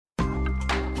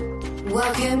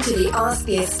Welcome to the Ask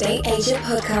the Estate Agent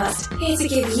podcast, here to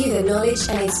give you the knowledge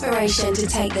and inspiration to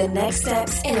take the next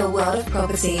steps in a world of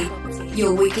property.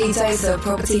 Your weekly dose of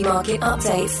property market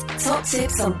updates, top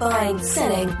tips on buying,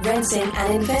 selling, renting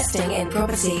and investing in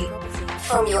property.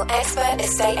 From your expert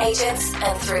estate agents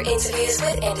and through interviews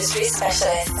with industry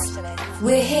specialists.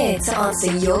 We're here to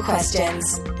answer your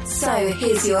questions. So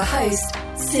here's your host,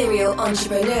 serial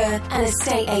entrepreneur and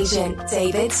estate agent,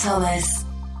 David Thomas.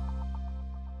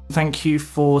 Thank you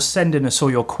for sending us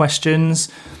all your questions.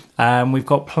 We've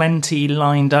got plenty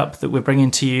lined up that we're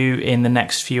bringing to you in the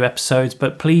next few episodes,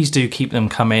 but please do keep them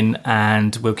coming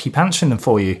and we'll keep answering them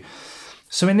for you.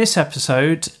 So in this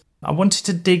episode, I wanted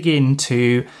to dig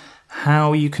into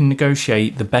how you can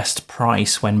negotiate the best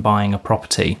price when buying a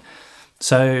property.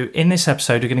 So in this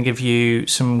episode, we're going to give you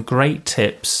some great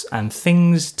tips and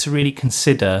things to really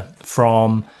consider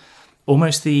from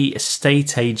almost the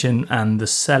estate agent and the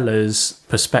seller's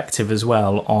perspective as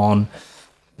well, on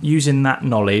using that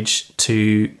knowledge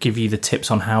to give you the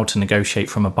tips on how to negotiate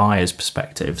from a buyer's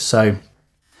perspective. So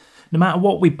no matter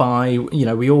what we buy,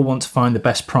 we all want to find the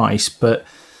best price, but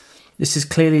this is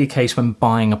clearly the case when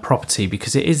buying a property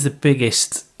because it is the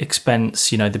biggest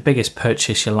expense, the biggest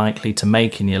purchase you're likely to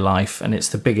make in your life, and it's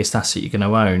the biggest asset you're going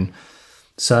to own.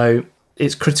 So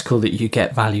it's critical that you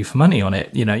get value for money on it.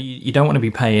 You don't want to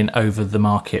be paying over the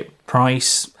market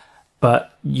price,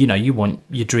 but you want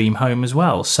your dream home as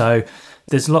well. So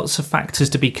there's lots of factors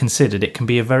to be considered. It can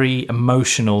be a very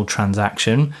emotional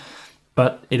transaction,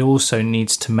 but it also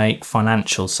needs to make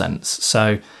financial sense.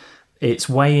 So it's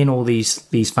weighing all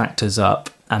these factors up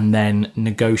and then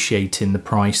negotiating the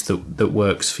price that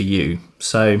works for you.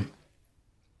 So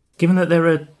given that there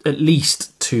are at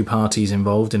least two parties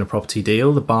involved in a property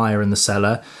deal, the buyer and the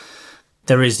seller,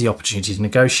 there is the opportunity to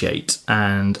negotiate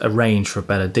and arrange for a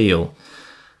better deal.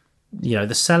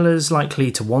 The seller's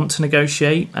likely to want to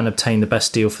negotiate and obtain the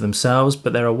best deal for themselves,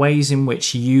 but there are ways in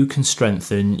which you can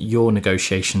strengthen your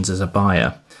negotiations as a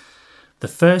buyer. The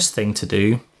first thing to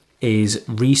do is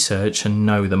research and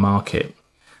know the market.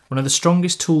 One of the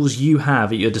strongest tools you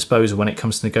have at your disposal when it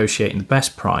comes to negotiating the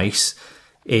best price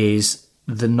is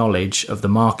the knowledge of the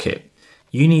market.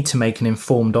 You need to make an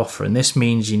informed offer, and this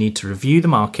means you need to review the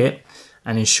market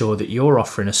and ensure that you're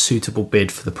offering a suitable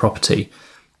bid for the property.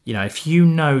 If you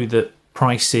know that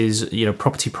prices,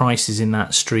 property prices in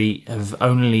that street have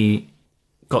only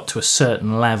got to a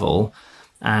certain level,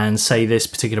 and say this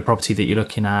particular property that you're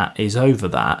looking at is over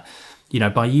that,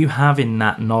 by you having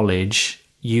that knowledge,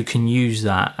 you can use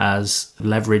that as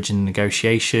leverage in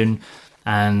negotiation,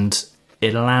 and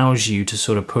it allows you to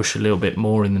sort of push a little bit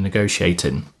more in the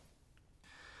negotiating.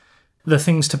 The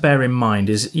things to bear in mind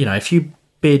is, if you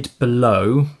bid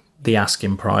below the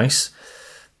asking price,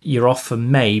 your offer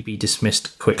may be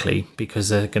dismissed quickly because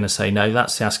they're going to say, no,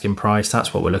 that's the asking price,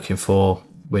 that's what we're looking for,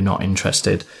 we're not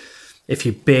interested. If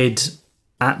you bid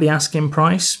at the asking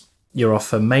price, your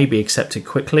offer may be accepted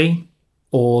quickly,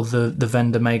 or the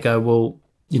vendor may go, well,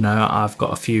 I've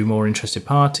got a few more interested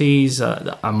parties,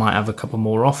 I might have a couple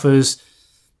more offers.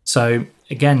 So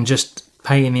again, just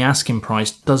paying the asking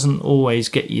price doesn't always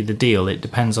get you the deal. It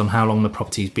depends on how long the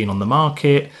property's been on the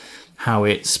market, how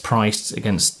it's priced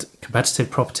against competitive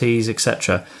properties,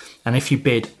 etc. And if you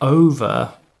bid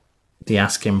over the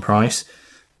asking price,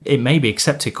 it may be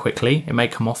accepted quickly, it may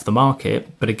come off the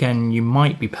market, but again, you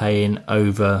might be paying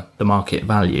over the market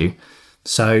value.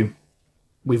 So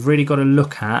we've really got to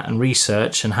look at and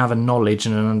research and have a knowledge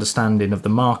and an understanding of the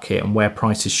market and where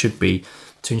prices should be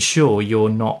to ensure you're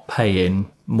not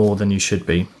paying more than you should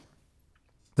be.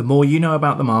 The more you know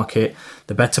about the market,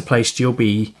 the better placed you'll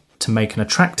be to make an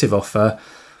attractive offer,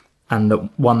 and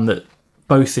that one that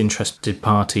both interested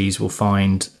parties will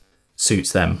find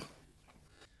suits them.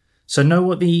 So know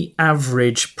what the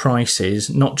average price is,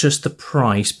 not just the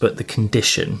price, but the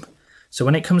condition. So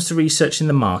when it comes to researching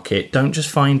the market, don't just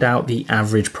find out the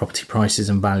average property prices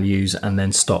and values and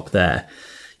then stop there.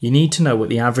 You need to know what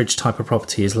the average type of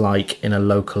property is like in a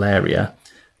local area.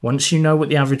 Once you know what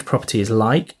the average property is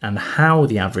like and how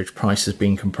the average price has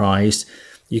been comprised,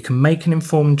 you can make an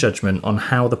informed judgment on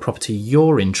how the property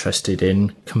you're interested in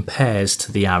compares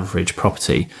to the average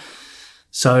property.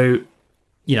 So,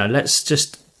 let's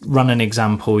just run an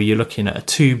example. You're looking at a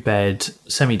 2-bed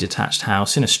semi-detached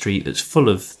house in a street that's full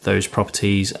of those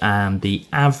properties, and the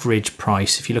average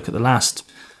price, if you look at the last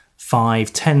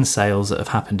 5-10 sales that have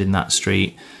happened in that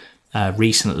street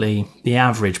recently, the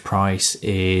average price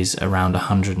is around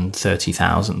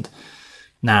 130,000.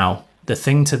 Now, the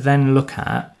thing to then look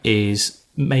at is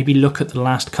maybe look at the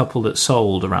last couple that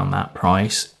sold around that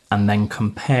price and then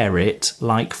compare it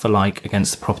like for like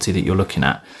against the property that you're looking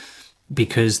at.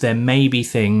 because there may be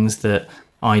things that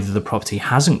either the property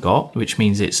hasn't got, which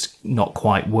means it's not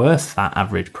quite worth that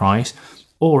average price,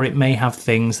 or it may have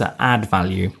things that add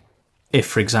value. If,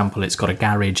 for example, it's got a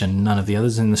garage and none of the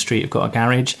others in the street have got a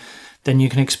garage, then you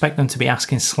can expect them to be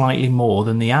asking slightly more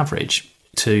than the average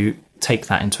to take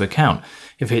that into account.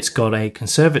 If it's got a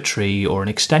conservatory or an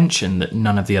extension that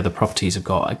none of the other properties have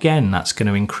got, again, that's going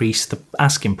to increase the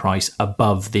asking price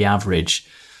above the average.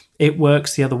 It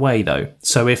works the other way though.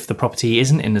 So if the property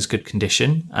isn't in as good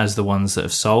condition as the ones that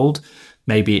have sold,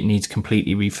 maybe it needs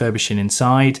completely refurbishing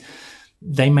inside,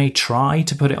 they may try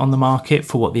to put it on the market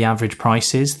for what the average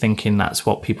price is, thinking that's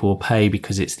what people will pay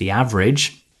because it's the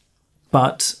average.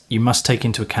 But you must take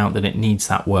into account that it needs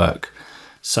that work.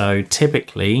 So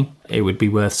typically it would be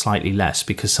worth slightly less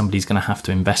because somebody's going to have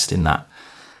to invest in that.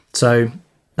 So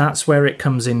that's where it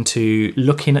comes into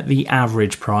looking at the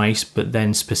average price, but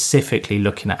then specifically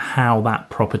looking at how that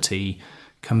property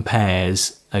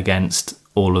compares against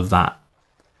all of that.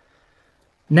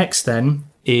 Next then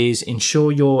is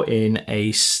ensure you're in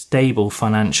a stable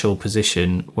financial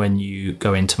position when you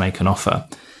go in to make an offer.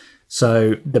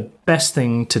 So the best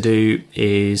thing to do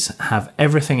is have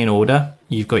everything in order.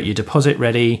 You've got your deposit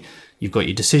ready, you've got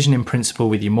your decision in principle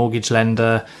with your mortgage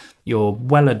lender, you're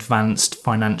well advanced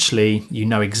financially, you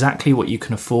know exactly what you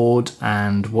can afford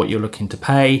and what you're looking to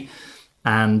pay,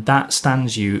 and that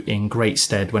stands you in great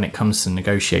stead when it comes to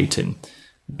negotiating.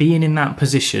 Being in that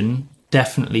position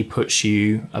definitely puts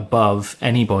you above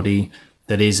anybody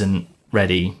that isn't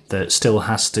ready, that still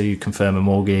has to confirm a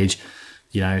mortgage,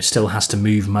 still has to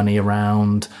move money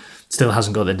around, still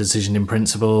hasn't got their decision in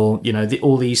principle,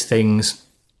 all these things.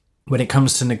 When it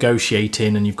comes to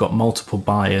negotiating and you've got multiple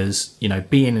buyers,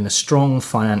 being in a strong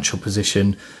financial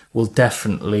position will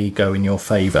definitely go in your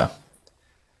favour.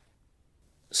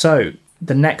 So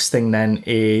the next thing then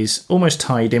is almost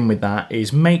tied in with that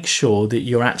is make sure that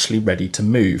you're actually ready to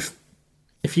move.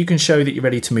 If you can show that you're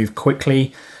ready to move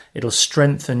quickly, it'll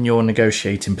strengthen your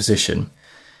negotiating position.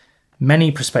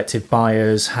 Many prospective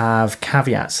buyers have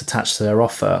caveats attached to their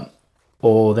offer,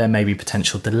 or there may be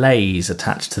potential delays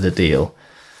attached to the deal.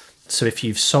 So if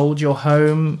you've sold your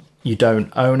home, you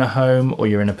don't own a home, or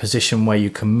you're in a position where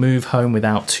you can move home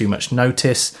without too much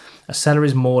notice, a seller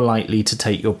is more likely to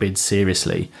take your bid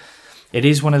seriously. It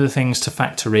is one of the things to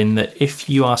factor in that if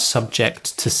you are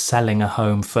subject to selling a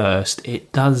home first,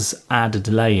 it does add a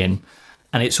delay in,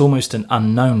 and it's almost an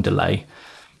unknown delay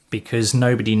because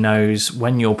nobody knows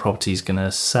when your property is going to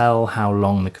sell, how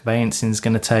long the conveyancing is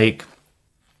going to take.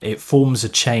 It forms a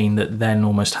chain that then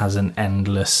almost has an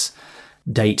endless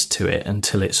date to it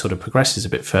until it sort of progresses a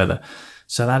bit further.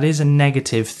 So that is a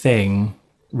negative thing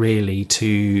really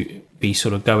to be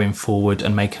sort of going forward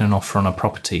and making an offer on a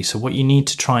property. So what you need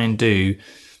to try and do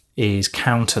is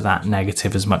counter that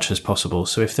negative as much as possible.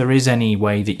 So if there is any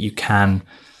way that you can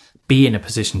be in a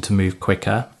position to move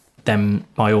quicker, then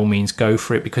by all means go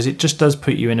for it, because it just does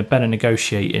put you in a better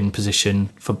negotiating position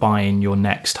for buying your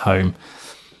next home.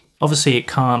 Obviously it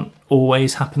can't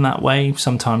always happen that way.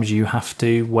 Sometimes you have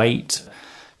to wait.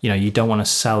 You don't want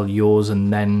to sell yours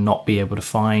and then not be able to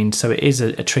find. So it is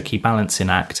a tricky balancing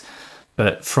act.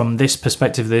 But from this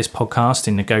perspective of this podcast,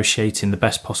 in negotiating the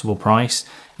best possible price,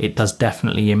 it does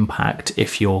definitely impact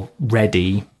if you're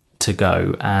ready to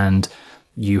go and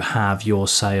you have your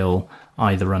sale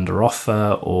either under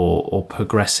offer or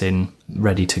progressing,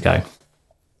 ready to go.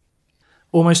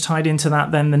 Almost tied into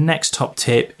that then, the next top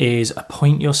tip is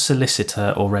appoint your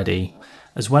solicitor already.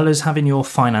 As well as having your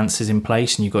finances in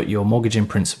place and you've got your mortgage in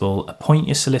principle, appoint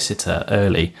your solicitor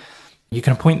early. You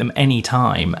can appoint them any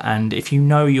time, and if you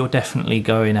know you're definitely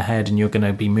going ahead and you're going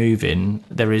to be moving,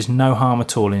 there is no harm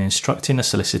at all in instructing a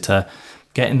solicitor,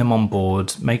 getting them on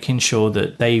board, making sure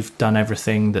that they've done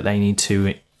everything that they need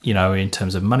to, in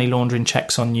terms of money laundering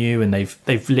checks on you, and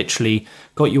they've literally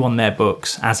got you on their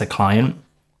books as a client.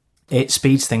 It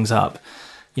speeds things up.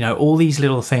 All these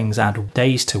little things add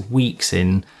days to weeks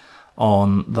in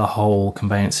on the whole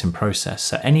conveyancing process.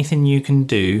 So anything you can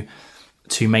do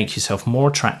to make yourself more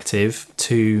attractive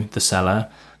to the seller.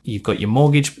 You've got your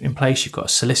mortgage in place, you've got a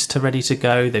solicitor ready to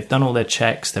go, they've done all their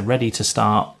checks, they're ready to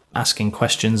start asking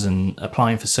questions and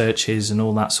applying for searches and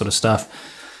all that sort of stuff.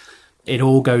 It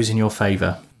all goes in your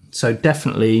favour. So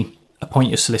definitely appoint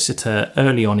your solicitor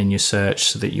early on in your search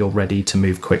so that you're ready to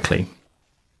move quickly.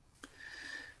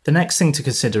 The next thing to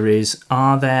consider is,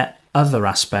 are there other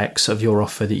aspects of your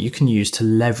offer that you can use to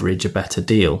leverage a better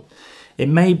deal? It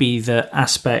may be that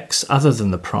aspects other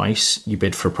than the price you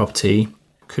bid for a property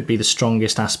could be the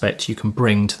strongest aspect you can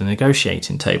bring to the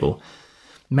negotiating table.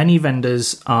 Many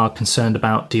vendors are concerned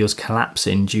about deals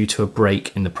collapsing due to a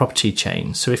break in the property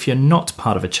chain. So if you're not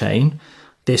part of a chain,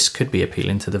 this could be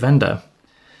appealing to the vendor.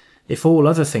 If all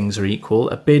other things are equal,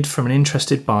 a bid from an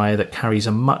interested buyer that carries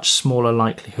a much smaller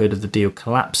likelihood of the deal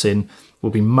collapsing will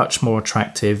be much more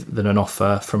attractive than an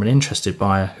offer from an interested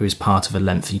buyer who is part of a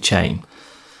lengthy chain.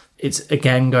 It's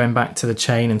again going back to the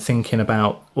chain and thinking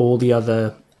about all the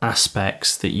other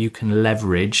aspects that you can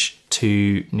leverage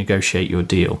to negotiate your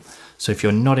deal. So if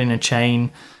you're not in a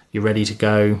chain, you're ready to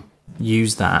go,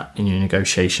 use that in your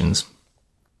negotiations.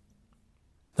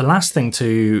 The last thing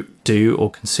to do or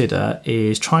consider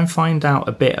is try and find out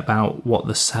a bit about what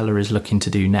the seller is looking to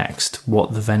do next,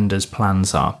 what the vendor's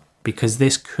plans are, because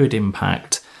this could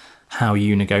impact how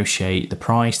you negotiate the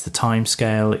price, the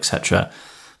timescale, etc.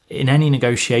 In any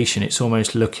negotiation, it's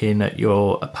almost looking at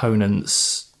your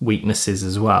opponent's weaknesses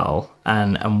as well,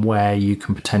 and where you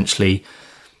can potentially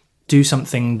do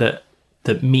something that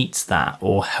meets that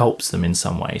or helps them in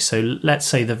some way. So let's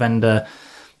say the vendor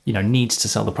needs to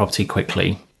sell the property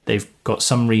quickly. They've got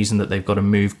some reason that they've got to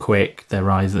move quick.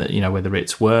 They're either, whether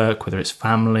it's work, whether it's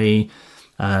family,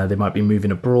 they might be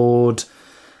moving abroad.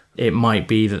 It might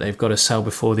be that they've got to sell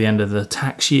before the end of the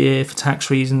tax year for tax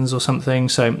reasons or something.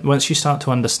 So once you start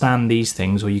to understand these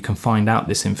things, or you can find out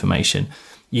this information,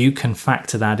 you can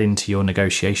factor that into your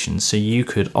negotiations. So you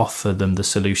could offer them the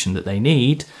solution that they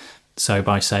need. So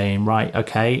by saying, right,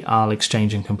 okay, I'll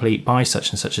exchange and complete by such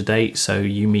and such a date, so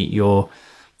you meet your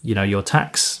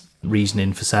tax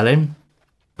reasoning for selling,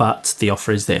 but the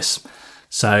offer is this.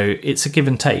 So it's a give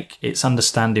and take. It's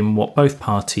understanding what both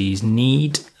parties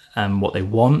need and what they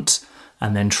want,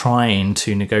 and then trying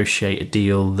to negotiate a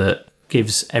deal that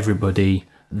gives everybody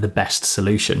the best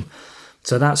solution.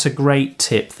 So that's a great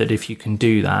tip, that if you can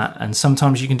do that, and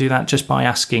sometimes you can do that just by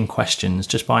asking questions,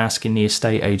 just by asking the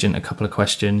estate agent a couple of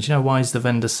questions. Why is the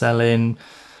vendor selling?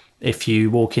 If you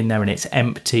walk in there and it's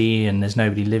empty and there's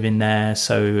nobody living there,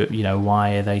 so,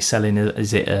 why are they selling?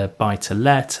 Is it a buy to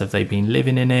let? Have they been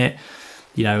living in it?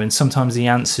 And sometimes the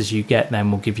answers you get then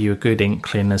will give you a good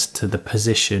inkling as to the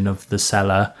position of the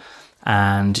seller,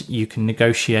 and you can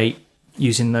negotiate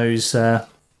using those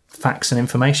facts and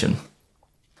information.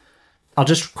 I'll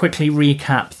just quickly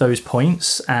recap those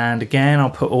points, and again, I'll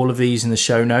put all of these in the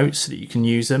show notes so that you can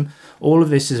use them. All of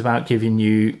this is about giving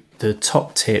you the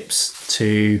top tips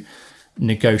to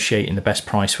negotiating the best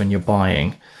price when you're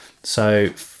buying. So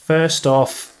first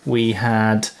off, we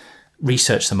had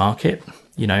research the market,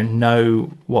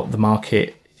 know what the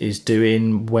market is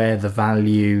doing, where the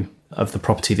value of the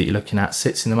property that you're looking at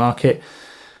sits in the market.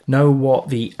 Know what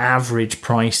the average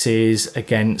price is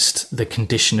against the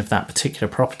condition of that particular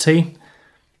property.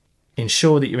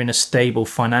 Ensure that you're in a stable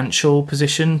financial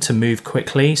position to move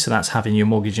quickly. So that's having your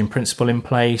mortgage in principle in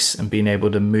place and being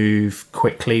able to move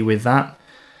quickly with that.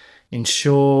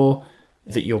 Ensure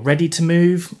that you're ready to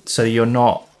move. So you're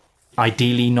not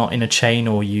ideally not in a chain,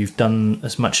 or you've done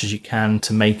as much as you can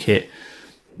to make it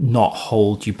not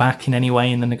hold you back in any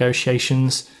way in the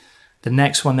negotiations. The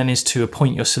next one then is to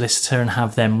appoint your solicitor and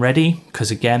have them ready,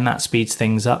 because again, that speeds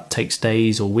things up, takes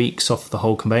days or weeks off the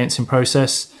whole conveyancing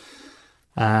process.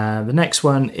 The next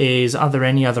one is, are there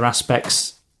any other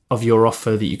aspects of your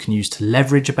offer that you can use to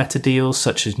leverage a better deal,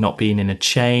 such as not being in a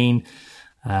chain?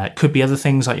 It could be other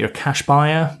things like you're a cash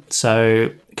buyer.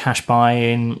 So cash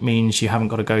buying means you haven't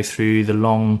got to go through the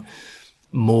long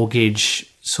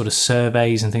mortgage sort of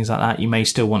surveys and things like that. You may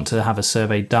still want to have a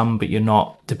survey done, but you're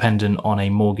not dependent on a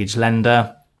mortgage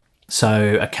lender.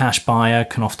 So a cash buyer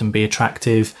can often be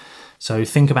attractive. So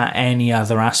think about any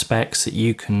other aspects that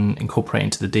you can incorporate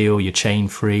into the deal. You're chain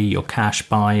free, you're cash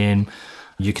buying,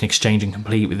 you can exchange and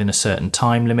complete within a certain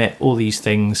time limit. All these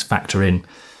things factor in.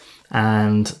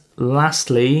 And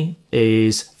lastly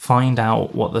is find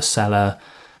out what the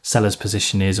seller's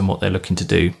position is and what they're looking to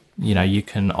do. You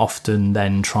can often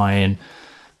then try and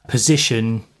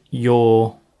position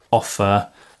your offer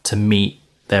to meet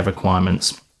their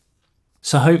requirements.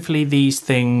 So hopefully these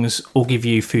things all give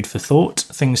you food for thought,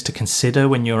 things to consider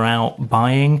when you're out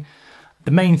buying.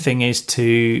 The main thing is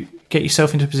to get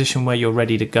yourself into a position where you're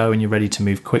ready to go and you're ready to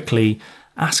move quickly,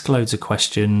 ask loads of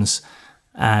questions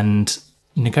and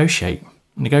negotiate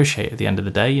at the end of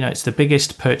the day. It's the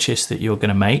biggest purchase that you're going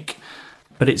to make,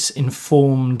 but it's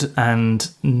informed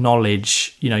and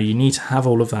knowledge. You need to have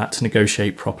all of that to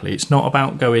negotiate properly. It's not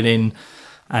about going in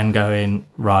and going,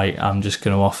 right, I'm just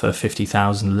going to offer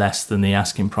 50,000 less than the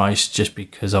asking price just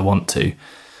because I want to.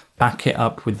 Back it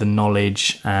up with the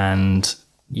knowledge, and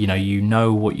you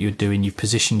know what you're doing. You've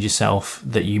positioned yourself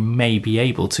that you may be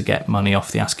able to get money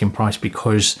off the asking price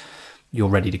because you're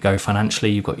ready to go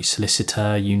financially. You've got your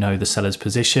solicitor, the seller's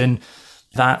position.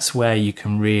 That's where you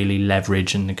can really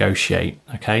leverage and negotiate.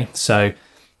 Okay, so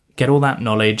get all that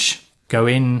knowledge, go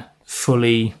in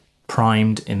fully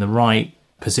primed in the right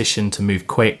position to move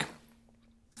quick.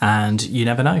 And you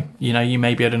never know, you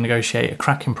may be able to negotiate a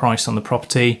cracking price on the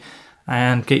property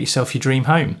and get yourself your dream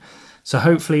home. So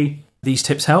hopefully these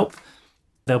tips help.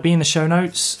 They'll be in the show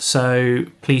notes, so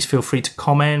please feel free to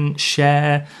comment,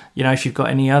 share. If you've got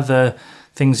any other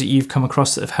things that you've come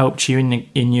across that have helped you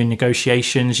in your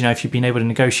negotiations, if you've been able to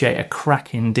negotiate a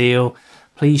cracking deal,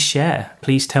 please share.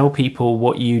 Please tell people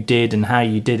what you did and how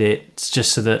you did it. It's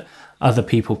just so that other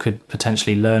people could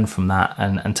potentially learn from that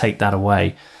and take that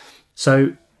away.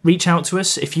 So reach out to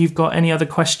us if you've got any other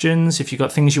questions, if you've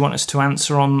got things you want us to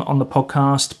answer on the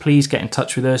podcast, please get in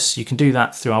touch with us. You can do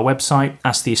that through our website,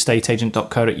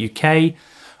 asktheestateagent.co.uk,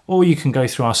 or you can go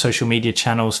through our social media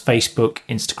channels, Facebook,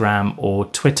 Instagram, or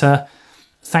Twitter.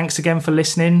 Thanks again for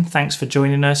listening. Thanks for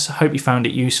joining us. I hope you found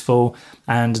it useful.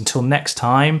 And until next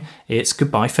time, it's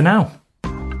goodbye for now.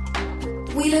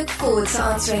 We look forward to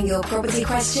answering your property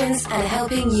questions and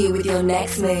helping you with your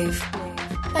next move.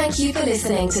 Thank you for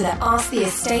listening to the Ask the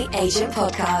Estate Agent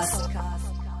podcast.